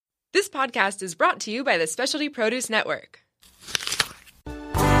This podcast is brought to you by the Specialty Produce Network.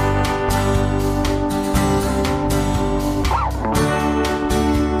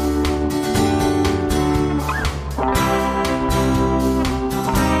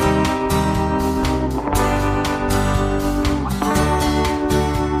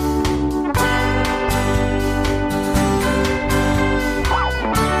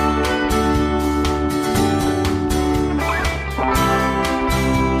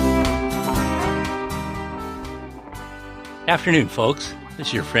 Afternoon, folks. This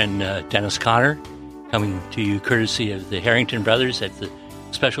is your friend Dennis Conner, coming to you courtesy of the Harrington Brothers at the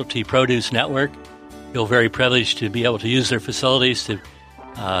Specialty Produce Network. Feel very privileged to be able to use their facilities to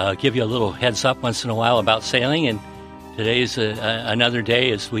give you a little heads up once in a while about sailing. And today's another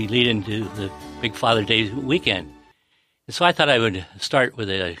day as we lead into the Big Father Day weekend. And so I thought I would start with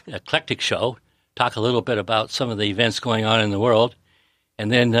an eclectic show, talk a little bit about some of the events going on in the world, and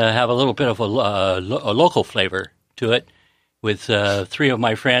then have a little bit of a local flavor to it, with three of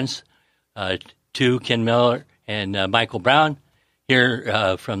my friends, Ken Miller and Michael Brown,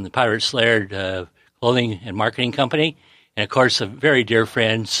 here from the Pirate Slayer Clothing and Marketing Company. And, of course, a very dear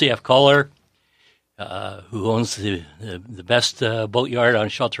friend, C.F. Kohler, who owns the best boatyard on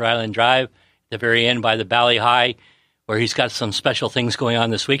Shelter Island Drive, at the very end by the Bally High, where he's got some special things going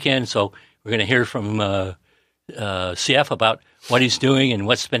on this weekend. So we're going to hear from C.F. about what he's doing and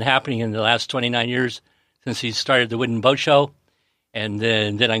what's been happening in the last 29 years since he started the Wooden Boat Show, and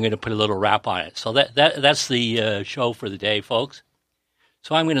then I'm going to put a little wrap on it. So that's the show for the day, folks.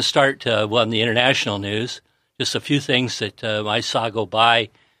 So I'm going to start in the international news, just a few things that I saw go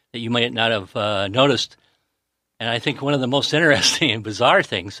by that you might not have noticed. And I think one of the most interesting and bizarre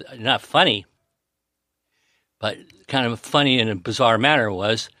things, not funny, but kind of funny in a bizarre manner,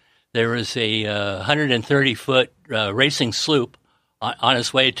 was there was a 130-foot racing sloop on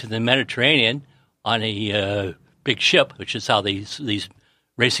its way to the Mediterranean on a big ship, which is how these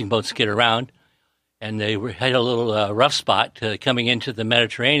racing boats get around. And they had a little rough spot coming into the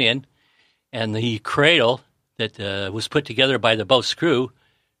Mediterranean, and the cradle that was put together by the boat's crew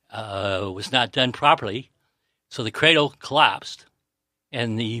was not done properly. So the cradle collapsed,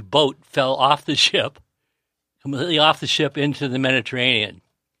 and the boat fell off the ship, completely off the ship into the Mediterranean.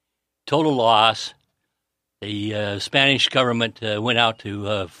 Total loss. The Spanish government went out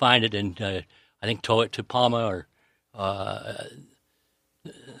to find it and I think tow it to Palma or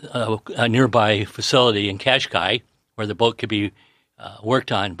a nearby facility in Cascais where the boat could be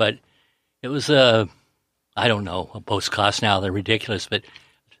worked on. But it was, I don't know what boats cost now. They're ridiculous, but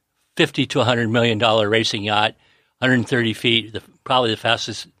 $50 to $100 million racing yacht, 130 feet, probably the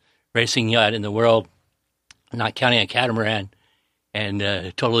fastest racing yacht in the world, not counting a catamaran, and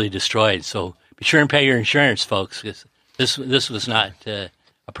totally destroyed. So be sure and pay your insurance, folks, because this was not a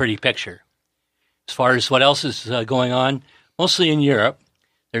pretty picture. As far as what else is going on, mostly in Europe,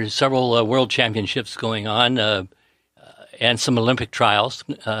 there's several world championships going on and some Olympic trials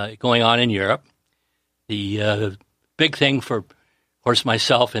going on in Europe. The big thing for, of course,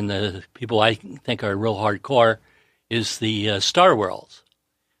 myself and the people I think are real hardcore is the Star Worlds.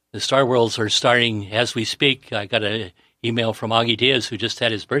 The Star Worlds are starting as we speak. I got an email from Augie Diaz, who just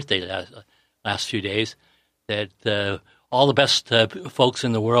had his birthday last few days, that all the best folks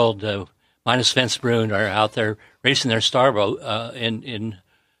in the world, minus Vince Brune, are out there racing their starboat in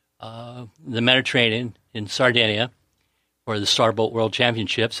the Mediterranean, in Sardinia, for the Starboat World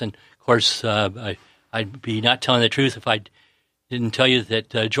Championships. And, of course, I'd be not telling the truth if I didn't tell you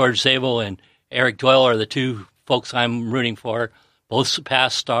that George Zabel and Eric Doyle are the two folks I'm rooting for, both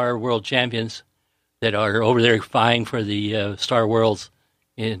past Star World champions that are over there vying for the Star Worlds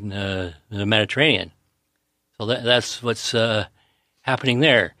in the Mediterranean. So that's what's happening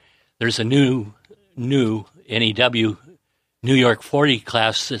there. There's a new NEW New York 40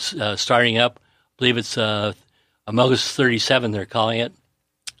 class that's starting up. I believe it's Amogus 37, they're calling it.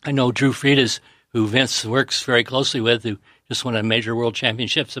 I know Drew Fridas, who Vince works very closely with, who just won a major world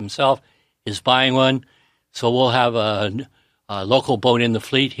championships himself, is buying one. So we'll have a local boat in the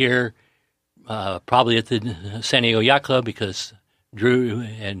fleet here, probably at the San Diego Yacht Club, because Drew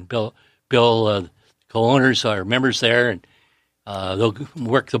and Bill co-owners are members there, and they'll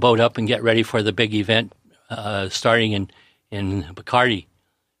work the boat up and get ready for the big event starting in Bacardi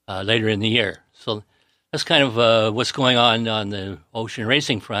later in the year. So that's kind of what's going on the ocean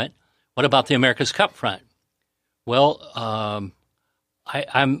racing front. What about the America's Cup front? Well,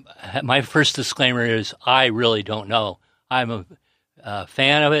 my first disclaimer is I really don't know. I'm a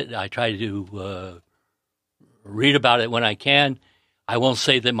fan of it. I try to read about it when I can. I won't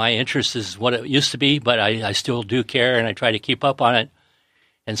say that my interest is what it used to be, but I still do care, and I try to keep up on it.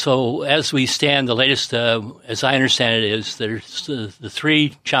 And so as we stand, the latest, as I understand it, is there's the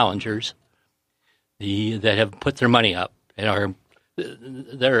three challengers that have put their money up and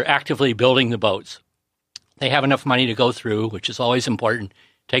they're actively building the boats. They have enough money to go through, which is always important.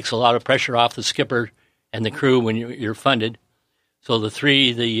 Takes a lot of pressure off the skipper and the crew when you're funded. So the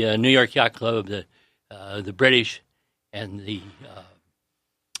three, the New York Yacht Club, the British, and the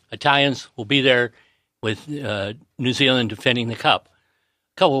Italians will be there with New Zealand defending the cup.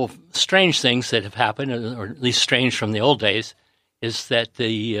 A couple of strange things that have happened, or at least strange from the old days, is that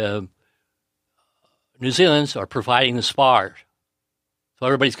the New Zealanders are providing the spars. So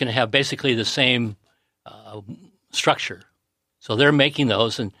everybody's going to have basically the same structure. So they're making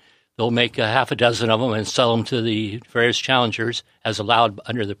those, and they'll make a half a dozen of them and sell them to the various challengers as allowed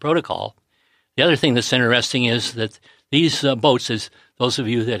under the protocol. The other thing that's interesting is that these boats, as those of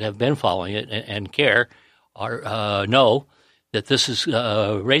you that have been following it and care, know that this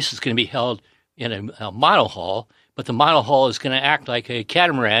race is going to be held in a model hull, but the model hull is going to act like a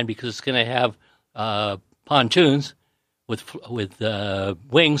catamaran because it's going to have pontoons with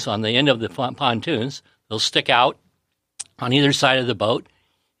wings on the end of the pontoons. They'll stick out on either side of the boat,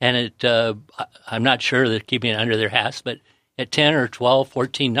 and I'm not sure they're keeping it under their hats, but at 10 or 12,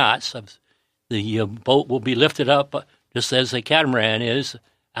 14 knots, the boat will be lifted up just as a catamaran is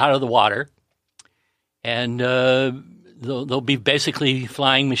out of the water, and they'll be basically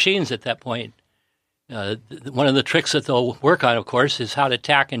flying machines at that point. One of the tricks that they'll work on, of course, is how to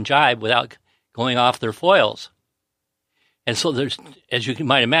tack and jibe without going off their foils. And so there's, as you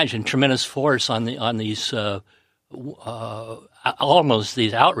might imagine, tremendous force on these almost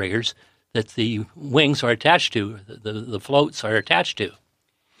these outriggers that the wings are attached to, the floats are attached to.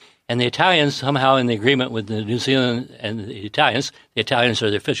 And the Italians, somehow in the agreement with the New Zealand and the Italians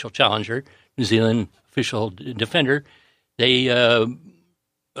are the official challenger, New Zealand official defender, they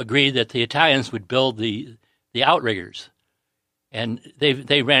agreed that the Italians would build the outriggers. And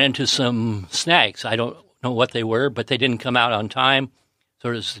they ran into some snags. I don't know what they were, but they didn't come out on time. So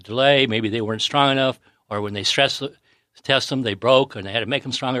there was a delay. Maybe they weren't strong enough, or when they test them, they broke, and they had to make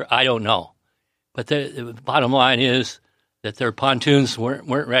them stronger. I don't know. But the bottom line is that their pontoons weren't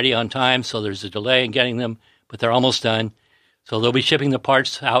ready on time, so there's a delay in getting them, but they're almost done. So they'll be shipping the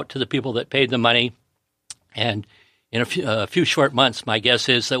parts out to the people that paid the money. And in a few short months, my guess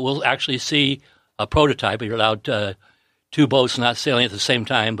is that we'll actually see a prototype. You're allowed two boats not sailing at the same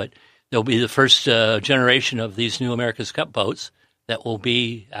time, but there'll be the first generation of these new America's Cup boats that will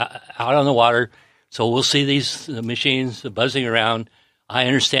be out on the water. So we'll see these machines buzzing around. I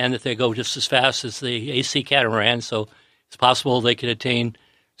understand that they go just as fast as the AC catamaran, so it's possible they could attain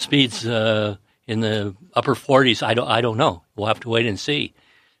speeds in the upper 40s. I don't know. We'll have to wait and see.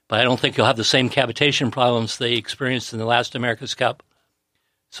 But I don't think you'll have the same cavitation problems they experienced in the last America's Cup.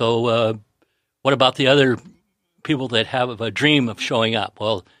 So what about the other people that have a dream of showing up?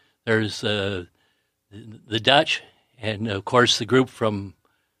 Well, there's the Dutch, and of course the group from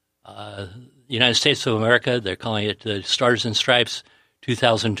the United States of America. They're calling it the Stars and Stripes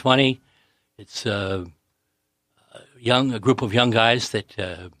 2020. It's a group of young guys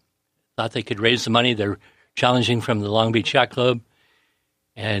that thought they could raise the money. They're challenging from the Long Beach Yacht Club,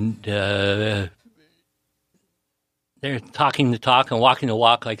 and they're talking the talk and walking the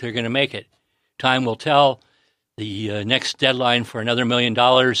walk like they're going to make it. Time will tell. The next deadline for another $1 million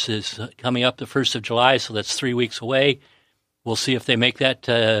is coming up the 1st of July, so that's 3 weeks away. We'll see if they make that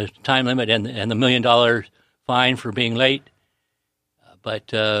time limit and the $1 million fine for being late.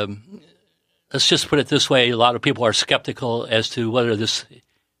 But let's just put it this way. A lot of people are skeptical as to whether this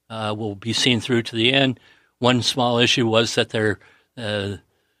will be seen through to the end. One small issue was that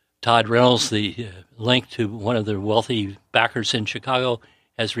Todd Reynolds, the link to one of the wealthy backers in Chicago,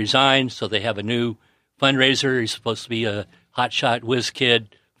 has resigned, so they have a new fundraiser. He's supposed to be a hotshot whiz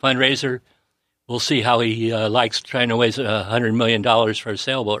kid fundraiser. We'll see how he likes trying to raise $100 million for a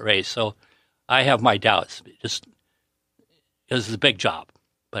sailboat race. So I have my doubts. This is a big job,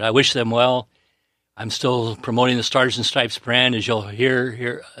 but I wish them well. I'm still promoting the Stars and Stripes brand, as you'll hear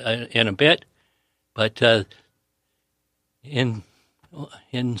here in a bit. But within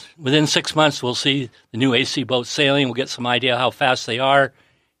 6 months, we'll see the new AC boats sailing. We'll get some idea how fast they are,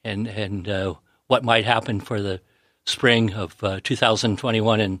 and what might happen for the spring of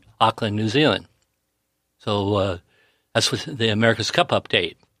 2021 in Auckland, New Zealand. So that's the America's Cup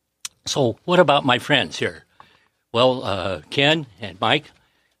update. So what about my friends here? Well, Ken and Mike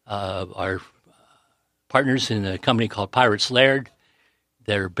are partners in a company called Pirates Laird.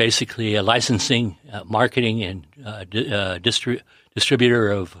 They're basically a licensing, marketing, and distributor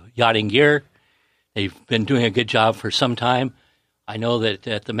of yachting gear. They've been doing a good job for some time. I know that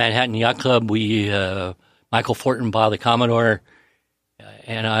at the Manhattan Yacht Club, we Michael Fortenbaugh, the Commodore,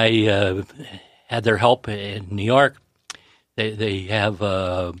 and I had their help in New York. They have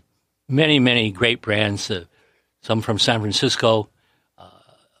many, many great brands, some from San Francisco,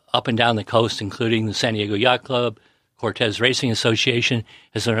 up and down the coast, including the San Diego Yacht Club, Cortez Racing Association.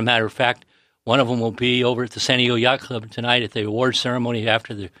 As a matter of fact, one of them will be over at the San Diego Yacht Club tonight at the award ceremony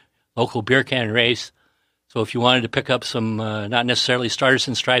after the local beer can race. So if you wanted to pick up some, not necessarily Stars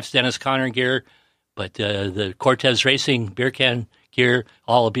and Stripes Dennis Conner gear, but the Cortez Racing beer can gear,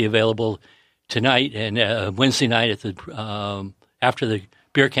 all will be available tonight and Wednesday night at the after the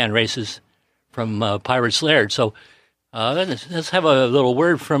beer can races from Pirates Laird. So let's have a little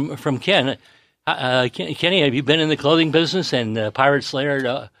word from Ken. Kenny, have you been in the clothing business and Pirates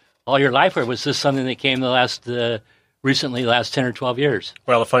Laird all your life, or was this something that came the last 10 or 12 years?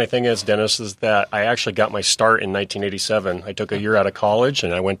 Well, the funny thing is, Dennis, is that I actually got my start in 1987. I took a year out of college,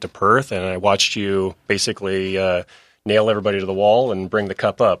 and I went to Perth, and I watched you basically nail everybody to the wall and bring the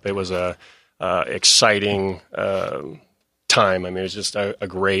cup up. It was a exciting time. I mean, it was just a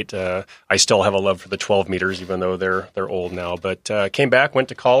great. I still have a love for the 12 meters, even though they're old now. But came back, went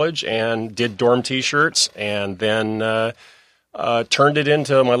to college, and did dorm T-shirts, and then turned it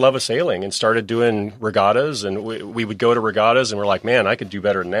into my love of sailing and started doing regattas. And we would go to regattas, and we're like, man, I could do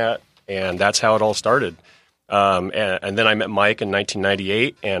better than that. And that's how it all started. And then I met Mike in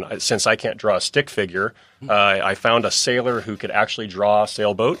 1998, and since I can't draw a stick figure, I found a sailor who could actually draw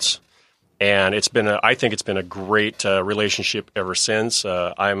sailboats. And I think it's been a great relationship ever since.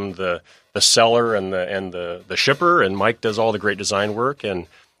 I'm the seller and the shipper, and Mike does all the great design work. And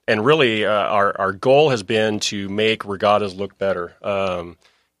really, our goal has been to make regattas look better,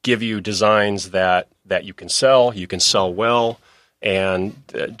 give you designs that you can sell well, and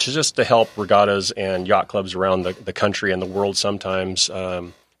just to help regattas and yacht clubs around the country and the world sometimes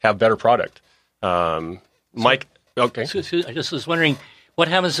have better product. Mike, okay. I just was wondering, what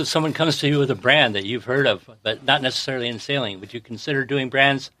happens if someone comes to you with a brand that you've heard of, but not necessarily in sailing? Would you consider doing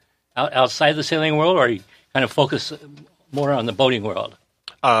brands outside the sailing world, or you kind of focus more on the boating world?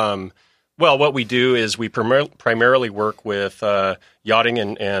 Well, what we do is we primarily work with yachting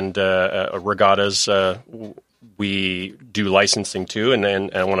and regattas. We do licensing too, and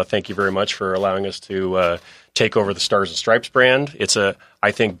I want to thank you very much for allowing us to take over the Stars and Stripes brand.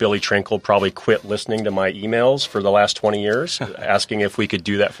 I think Billy Trinkle probably quit listening to my emails for the last 20 years, asking if we could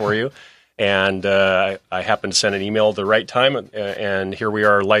do that for you. And I happened to send an email at the right time, and here we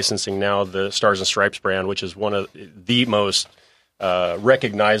are licensing now the Stars and Stripes brand, which is one of the most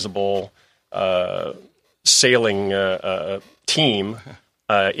recognizable sailing team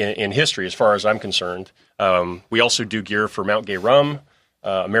in history, as far as I'm concerned. We also do gear for Mount Gay Rum,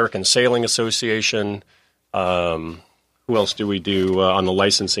 American Sailing Association. Who else do we do on the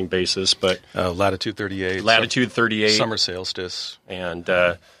licensing basis? But Latitude 38. Latitude 38. Summer Sailstice. And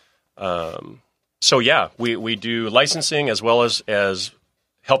so, yeah, we do licensing as well as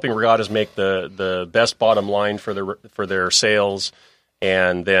helping regattas make the best bottom line for their sales,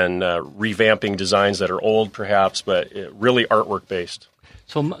 and then revamping designs that are old, perhaps, but really artwork based.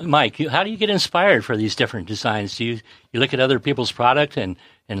 So, Mike, how do you get inspired for these different designs? Do you look at other people's product and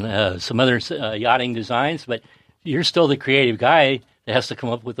some other yachting designs, but you're still the creative guy that has to come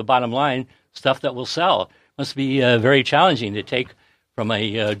up with the bottom line stuff that will sell? Must be very challenging to take from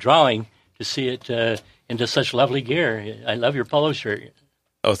a drawing to see it into such lovely gear. I love your polo shirt.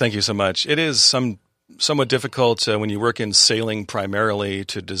 Oh, thank you so much. It is somewhat difficult when you work in sailing primarily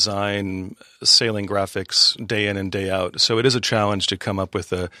to design sailing graphics day in and day out. So it is a challenge to come up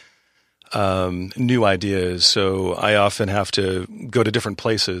with new ideas. So I often have to go to different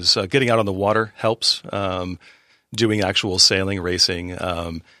places. Getting out on the water helps. Doing actual sailing, racing.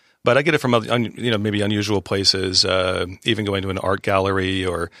 But I get it from maybe unusual places. Even going to an art gallery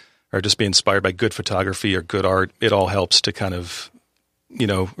or just be inspired by good photography or good art. It all helps to kind of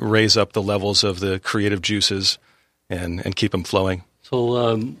raise up the levels of the creative juices and keep them flowing.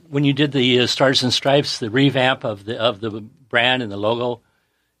 So when you did the Stars and Stripes, the revamp of the brand and the logo,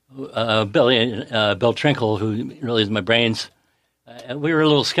 Bill Trinkle, who really is my brains, we were a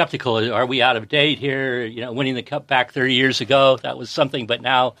little skeptical. Are we out of date here? Winning the Cup back 30 years ago, that was something, but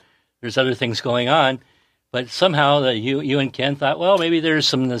now there's other things going on. But somehow you and Ken thought, well, maybe there's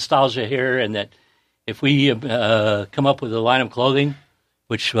some nostalgia here, and that if we come up with a line of clothing,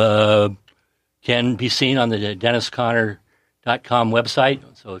 which can be seen on the DennisConner.com website.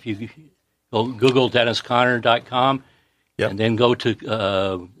 So if you go Google DennisConner.com, yep, and then go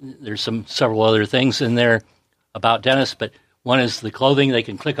to there's several other things in there about Dennis, but one is the clothing. They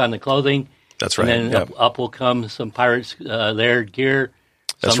can click on the clothing, That's right. And then up will come some Pirates there gear.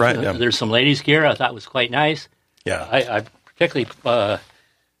 That's right. Yeah. There's some ladies gear I thought was quite nice. Yeah. I particularly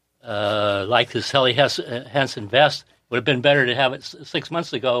like this Helly Hansen vest. Would have been better to have it 6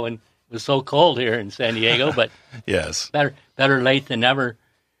 months ago when it was so cold here in San Diego, but yes, better late than never.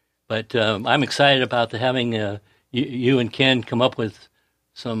 But I'm excited about having you and Ken come up with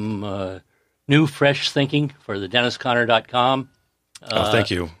some new, fresh thinking for the DennisConner.com.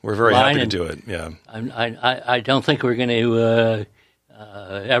 Thank you. We're very happy to do it. Yeah, I don't think we're going to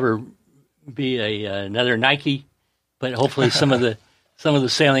ever be another Nike, but hopefully some of the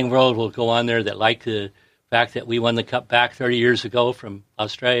sailing world will go on there that like the fact that we won the Cup back 30 years ago from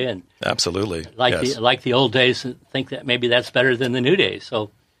Australia, and absolutely like the old days, and think that maybe that's better than the new days.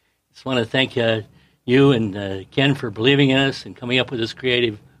 So, just want to thank you and Ken for believing in us and coming up with this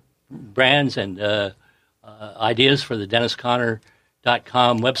creative brands and ideas for the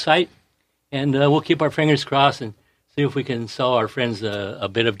DennisConner.com website, and we'll keep our fingers crossed and see if we can sell our friends a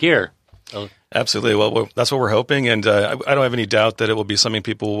bit of gear. So, absolutely. Well, that's what we're hoping, and I don't have any doubt that it will be something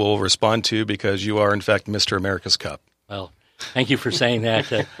people will respond to because you are, in fact, Mr. America's Cup. Well, thank you for saying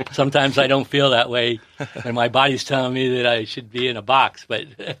that. Sometimes I don't feel that way, and my body's telling me that I should be in a box. But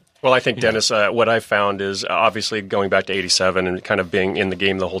well, I think, Dennis, what I found is obviously going back to 87 and kind of being in the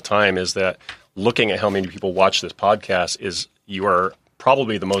game the whole time is that looking at how many people watch this podcast is you are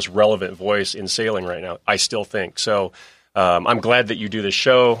probably the most relevant voice in sailing right now, I still think. So I'm glad that you do this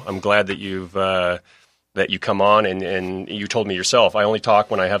show. I'm glad that that you come on and you told me yourself, I only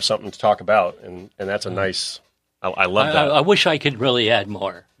talk when I have something to talk about. And that's a nice, I love that. I wish I could really add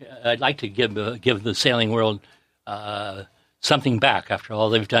more. I'd like to give the sailing world something back after all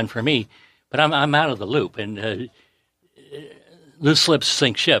they've done for me. But I'm out of the loop. And loose slips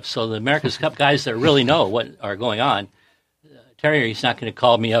sink ships. So the America's Cup guys that really know what are going on, Terry's not going to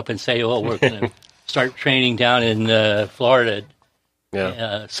call me up and say, oh, we're going to start training down in Florida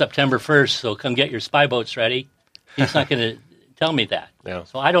September 1st, so come get your spy boats ready. He's not going to tell me that. Yeah.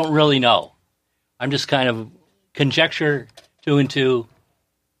 So I don't really know. I'm just kind of conjecture 2 and 2.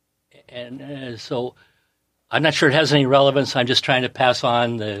 And so I'm not sure it has any relevance. I'm just trying to pass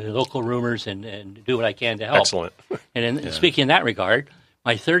on the local rumors and do what I can to help. Excellent. And speaking in that regard,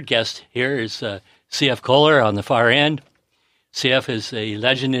 my third guest here is C.F. Kohler on the far end. CF is a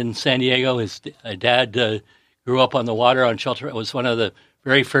legend in San Diego. His dad grew up on the water on Shelter. It was one of the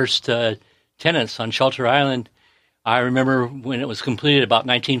very first tenants on Shelter Island. I remember when it was completed about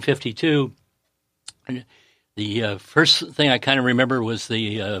 1952. And the first thing I kind of remember was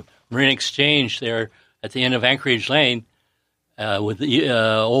the Marine Exchange there at the end of Anchorage Lane with the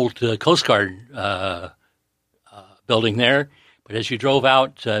old Coast Guard building there. But as you drove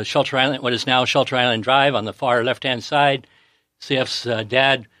out Shelter Island, what is now Shelter Island Drive on the far left-hand side, CF's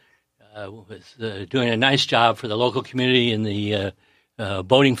dad was doing a nice job for the local community in the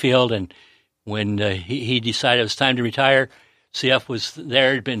boating field, and when he decided it was time to retire, CF was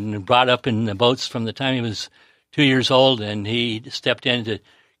there, had been brought up in the boats from the time he was 2 years old, and he stepped in to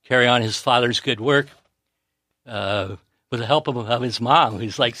carry on his father's good work with the help of his mom,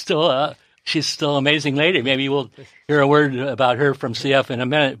 who's like she's still an amazing lady. Maybe we'll hear a word about her from CF in a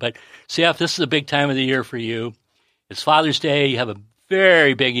minute. But CF, this is a big time of the year for you. It's Father's Day. You have a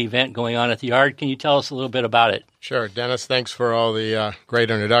very big event going on at the yard. Can you tell us a little bit about it? Sure. Dennis, thanks for all the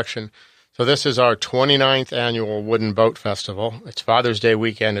great introduction. So this is our 29th annual Wooden Boat Festival. It's Father's Day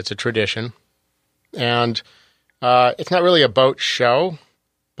weekend. It's a tradition. And it's not really a boat show,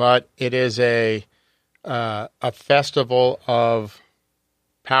 but it is a festival of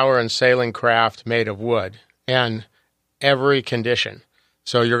power and sailing craft made of wood in every condition.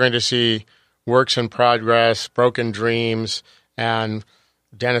 So you're going to see works in progress, broken dreams, and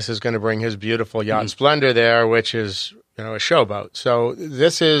Dennis is going to bring his beautiful yacht Splendor there, which is a showboat. So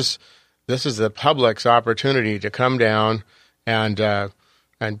this is the public's opportunity to come down and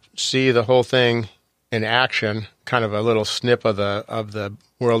see the whole thing in action, kind of a little snip of the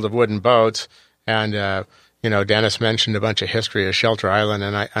world of wooden boats. And Dennis mentioned a bunch of history of Shelter Island,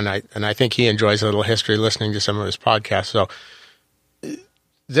 and I think he enjoys a little history listening to some of his podcasts. So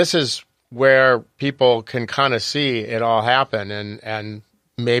this is where people can kind of see it all happen, and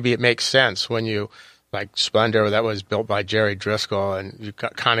maybe it makes sense when you, like Splendor, that was built by Jerry Driscoll, and you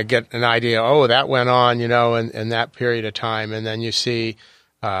kind of get an idea, that went on, in that period of time. And then you see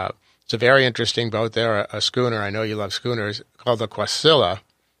it's a very interesting boat there, a schooner. I know you love schooners, called the Quasilla,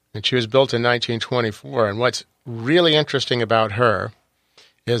 and she was built in 1924. And what's really interesting about her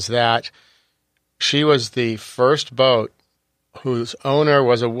is that she was the first boat whose owner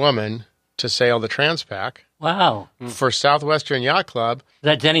was a woman to sail the Transpac. Wow. For Southwestern Yacht Club. Is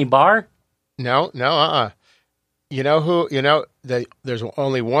that Denny Barr? No. You know who? There's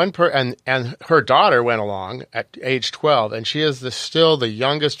only one and her daughter went along at age 12, and she is still the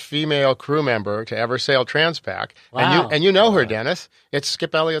youngest female crew member to ever sail Transpac. Wow. And you know her, Dennis. It's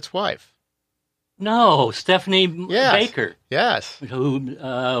Skip Elliott's wife. No, Stephanie Baker. Yes. Who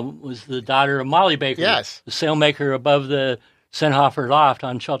was the daughter of Molly Baker. Yes. The sailmaker above the Senhofer Loft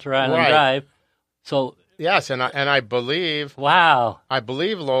on Shelter Island Drive. So. Yes, and I believe. Wow. I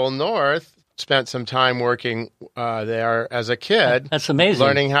believe Lowell North spent some time working there as a kid. That's amazing.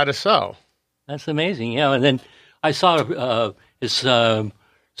 Learning how to sew. That's amazing. Yeah, and then I saw some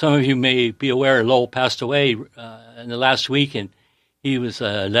of you may be aware, Lowell passed away in the last week, and he was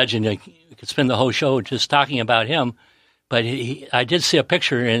a legend. I could spend the whole show just talking about him. But I did see a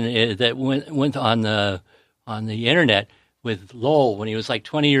picture that went on the internet with Lowell when he was like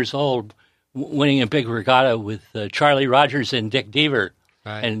 20 years old, winning a big regatta with Charlie Rogers and Dick Deaver.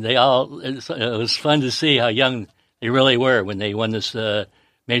 Right. And it was fun to see how young they really were when they won this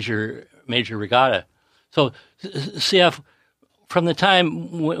major regatta. So, CF, from the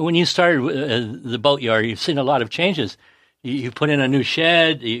time when you started the boatyard, you've seen a lot of changes. You put in a new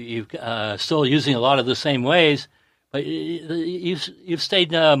shed. You've still using a lot of the same ways, but you've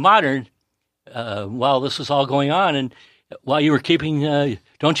stayed modern while this was all going on. And while you were keeping,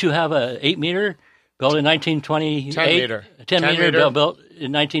 don't you have a 8-meter? Built in 1928? 10 meter built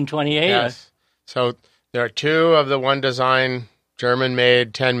in 1928? Yes. So there are 2 of the one design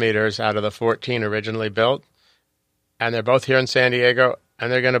German-made 10 meters out of the 14 originally built. And they're both here in San Diego,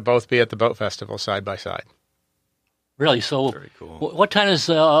 and they're going to both be at the Boat Festival side by side. Really? So Very cool. What time is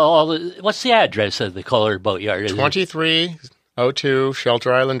what's the address of the Kohler Boatyard? 2302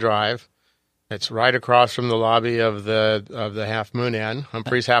 Shelter Island Drive. It's right across from the lobby of the Half Moon Inn,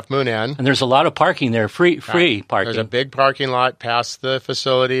 Humphreys Half Moon Inn. And there's a lot of parking there, free parking. There's a big parking lot past the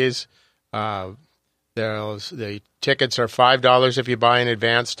facilities. The tickets are $5 if you buy in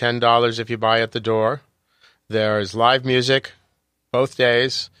advance, $10 if you buy at the door. There's live music both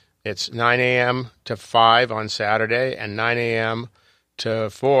days. It's 9 a.m. to 5 on Saturday and 9 a.m. to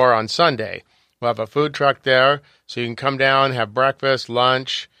 4 on Sunday. We'll have a food truck there, so you can come down, have breakfast,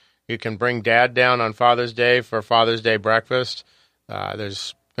 lunch. You can bring Dad down on Father's Day for Father's Day breakfast.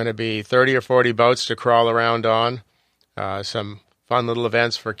 There's going to be 30 or 40 boats to crawl around on. Some fun little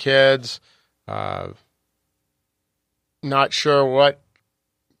events for kids. Not sure what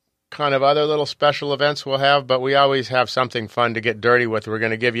kind of other little special events we'll have, but we always have something fun to get dirty with. We're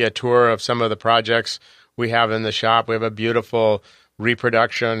going to give you a tour of some of the projects we have in the shop. We have a beautiful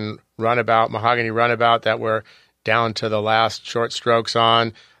reproduction mahogany runabout that we're down to the last short strokes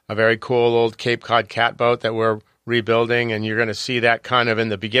on. A very cool old Cape Cod catboat that we're rebuilding, and you're going to see that kind of in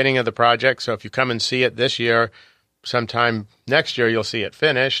the beginning of the project. So if you come and see it this year, sometime next year you'll see it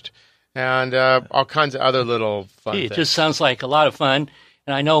finished, and all kinds of other little fun things. It just sounds like a lot of fun.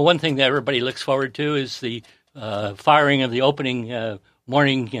 And I know one thing that everybody looks forward to is the firing of the opening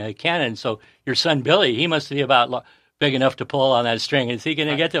morning cannon. So your son Billy, he must be about big enough to pull on that string. Is he going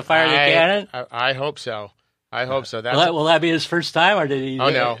to get to fire the cannon? I hope so. I hope so. Will that be his first time, or did he? Oh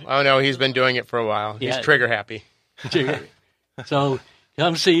no! He's been doing it for a while. He's trigger happy. So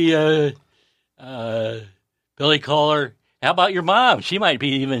come see Billy Kohler. How about your mom? She might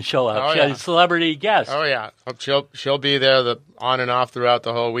even show up. She's a celebrity guest. Oh yeah, she'll be there on and off throughout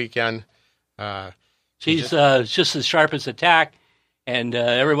the whole weekend. She's just as sharp as a tack, and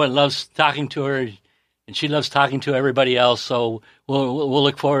everyone loves talking to her. And she loves talking to everybody else, so we'll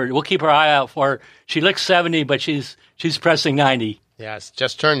look forward. We'll keep our eye out for her. She looks 70, but she's pressing 90. Yes,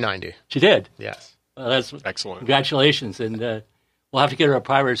 just turned 90. She did. Yes. Well, that's excellent. Congratulations, and we'll have to get her a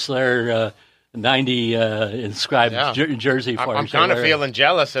Private Slayer 90 inscribed jersey for her. I'm kind of feeling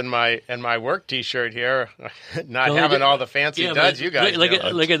jealous in my work T-shirt here, not having all the fancy duds you guys.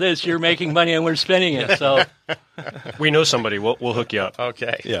 Look at this. You're making money and we're spending it. So we know somebody. We'll hook you up.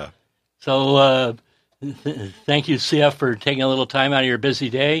 Okay. Yeah. So. Thank you, CF, for taking a little time out of your busy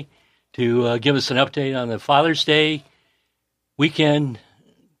day to give us an update on the Father's Day weekend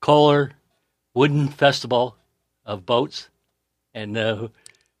Kohler Wooden Festival of Boats. And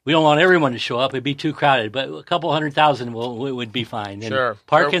we don't want everyone to show up. It'd be too crowded, but a couple 100,000 would be fine. And sure.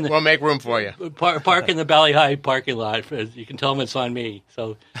 We'll make room for you. Park in the Valley High parking lot. You can tell them it's on me.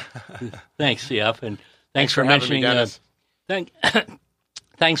 So thanks, CF. And thanks for mentioning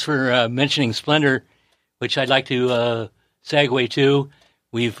Thanks for mentioning Splendor, which I'd like to segue to.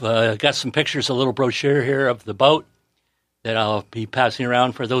 We've got some pictures, a little brochure here of the boat that I'll be passing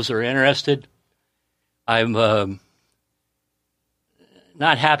around for those that are interested. I'm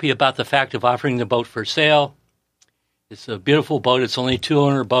not happy about the fact of offering the boat for sale. It's a beautiful boat. It's only a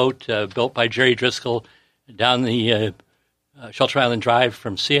 2-owner boat built by Jerry Driscoll down the Shelter Island Drive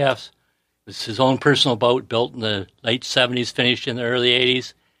from CF's. It's his own personal boat built in the late 70s, finished in the early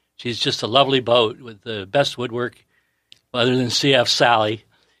 80s. She's just a lovely boat with the best woodwork, other than CF Sally,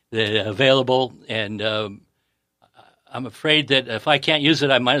 available. And I'm afraid that if I can't use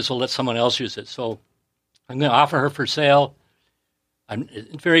it, I might as well let someone else use it. So I'm going to offer her for sale.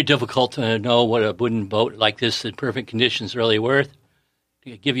 It's very difficult to know what a wooden boat like this in perfect condition is really worth.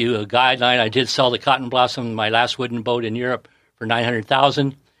 To give you a guideline, I did sell the Cotton Blossom, my last wooden boat in Europe, for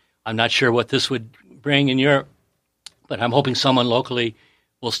 $900,000. I'm not sure what this would bring in Europe, but I'm hoping someone locally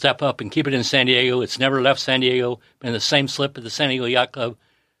will step up and keep it in San Diego. It's never left San Diego, been in the same slip at the San Diego Yacht Club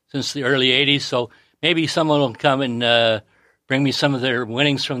since the early 80s. So maybe someone will come and bring me some of their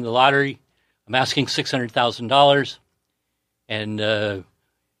winnings from the lottery. I'm asking $600,000. And you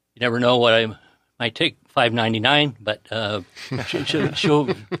never know what I might take, $599, but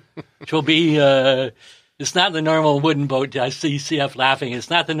she'll be. It's not the normal wooden boat. I see CF laughing. It's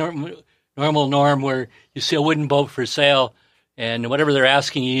not the normal norm where you see a wooden boat for sale, and whatever they're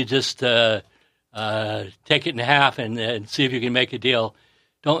asking you, just take it in half and see if you can make a deal.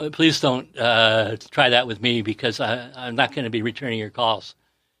 Please don't try that with me, because I'm not going to be returning your calls.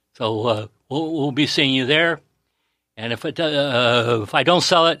 So we'll be seeing you there. And if I don't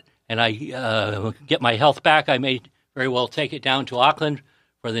sell it and I get my health back, I may very well take it down to Auckland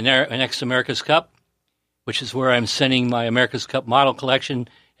for the next America's Cup, which is where I'm sending my America's Cup model collection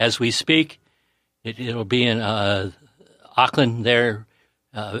as we speak. It'll be in Auckland there,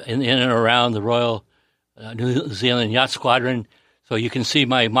 in and around the Royal New Zealand Yacht Squadron. So you can see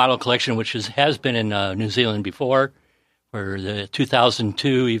my model collection, which has been in New Zealand before, for the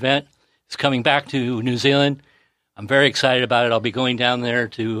 2002 event. It's coming back to New Zealand. I'm very excited about it. I'll be going down there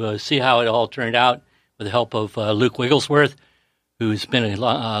to see how it all turned out with the help of Luke Wigglesworth, who's been a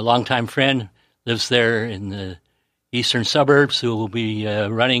longtime friend, lives there in the eastern suburbs, who will be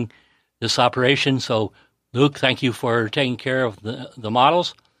running this operation. So, Luke, thank you for taking care of the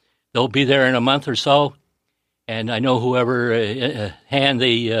models. They'll be there in a month or so, and I know whoever hand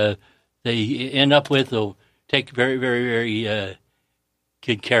they end up with will take very, very, very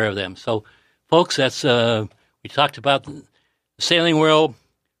good care of them. So, folks, that's... we talked about the sailing world.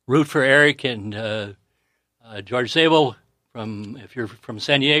 Root for Eric and George Zabel if you're from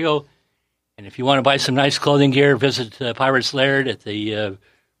San Diego. And if you want to buy some nice clothing gear, visit Pirates Laird at the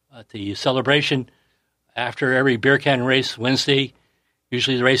celebration after every beer can race Wednesday.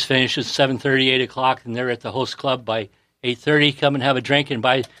 Usually the race finishes 7:30, 8 o'clock, and they're at the host club by 8:30. Come and have a drink and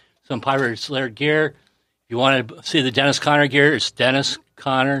buy some Pirates Laird gear. If you want to see the Dennis Conner gear, it's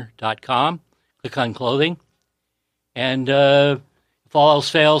DennisConner.com. Click on clothing. And if all else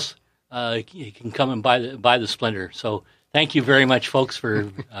fails, you can come and buy the Splendor. So thank you very much, folks,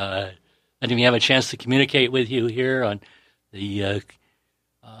 for letting me have a chance to communicate with you here on the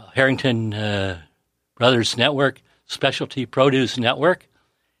Harrington Brothers Network, Specialty Produce Network.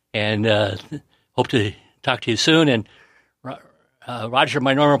 And hope to talk to you soon. And Roger,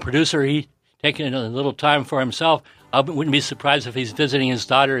 my normal producer, he taking a little time for himself. I wouldn't be surprised if he's visiting his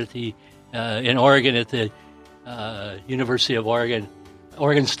daughter at in Oregon at the University of Oregon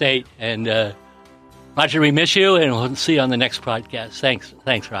State. And Roger, we miss you, and we'll see you on the next podcast.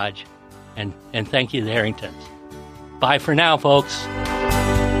 Thanks, Raj, and thank you, the Harringtons. Bye for now, folks.